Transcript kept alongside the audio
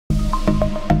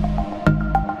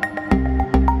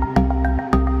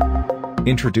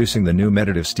Introducing the new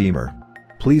MEDITIVE steamer.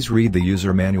 Please read the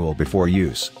user manual before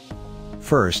use.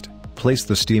 First, place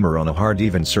the steamer on a hard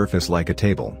even surface like a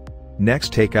table.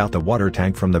 Next, take out the water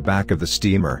tank from the back of the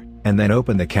steamer, and then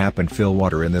open the cap and fill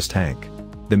water in this tank.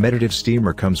 The MEDITIVE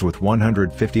steamer comes with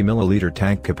 150 milliliter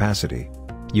tank capacity.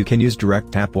 You can use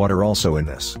direct tap water also in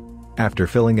this. After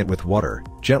filling it with water,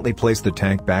 gently place the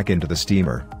tank back into the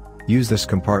steamer. Use this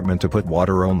compartment to put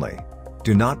water only.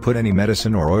 Do not put any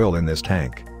medicine or oil in this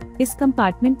tank. इस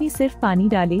compartment में सिर्फ पानी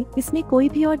डालें, इसमें कोई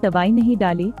भी और दवाई नहीं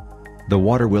डालें। The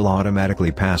water will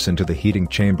automatically pass into the heating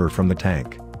chamber from the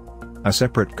tank. A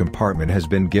separate compartment has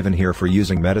been given here for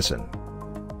using medicine.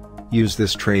 Use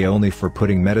this tray only for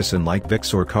putting medicine like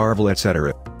Vicks or Carvel,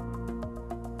 etc.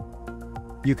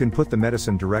 You can put the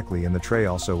medicine directly in the tray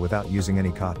also without using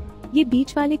any cotton. ये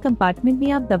बीच वाले compartment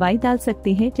में आप दवाई डाल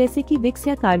सकते हैं, जैसे कि विक्स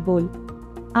या कार्बोल।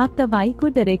 आप दवाई को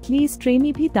डायरेक्टली इस ट्रे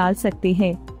में भी डाल सकते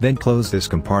हैं। Then close this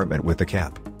compartment with the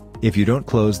cap. If you don't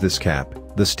close this cap,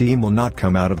 the steam will not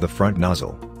come out of the front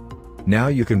nozzle. Now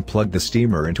you can plug the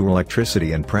steamer into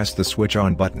electricity and press the switch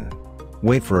on button.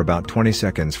 Wait for about 20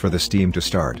 seconds for the steam to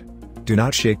start. Do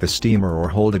not shake the steamer or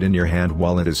hold it in your hand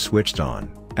while it is switched on,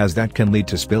 as that can lead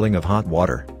to spilling of hot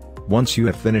water. Once you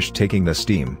have finished taking the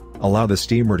steam, allow the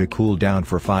steamer to cool down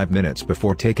for 5 minutes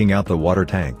before taking out the water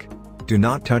tank. Do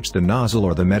not touch the nozzle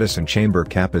or the medicine chamber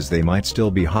cap as they might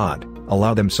still be hot.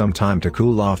 Allow them some time to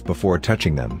cool off before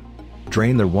touching them.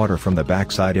 Drain the water from the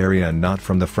backside area and not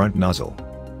from the front nozzle.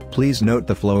 Please note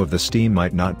the flow of the steam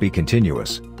might not be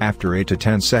continuous. After 8 to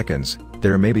 10 seconds,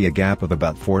 there may be a gap of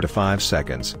about 4 to 5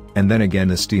 seconds, and then again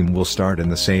the steam will start in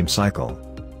the same cycle.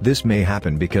 This may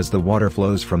happen because the water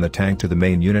flows from the tank to the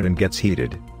main unit and gets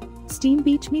heated. Steam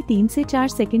बीच में 3 से 4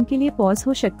 second के लिए pause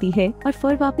हो सकती है और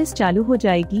फिर वापस चालू हो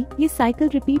जाएगी। ये साइकिल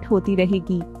रिपीट होती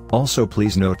रहेगी। Also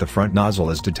please note the front nozzle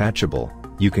is detachable.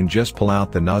 You can just pull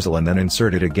out the nozzle and then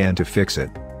insert it again to fix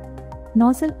it.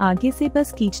 Nozzle आगे से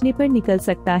बस खींचने पर निकल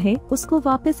सकता है, उसको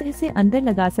वापस ऐसे अंदर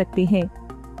लगा सकते हैं।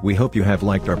 We hope you have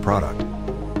liked our product.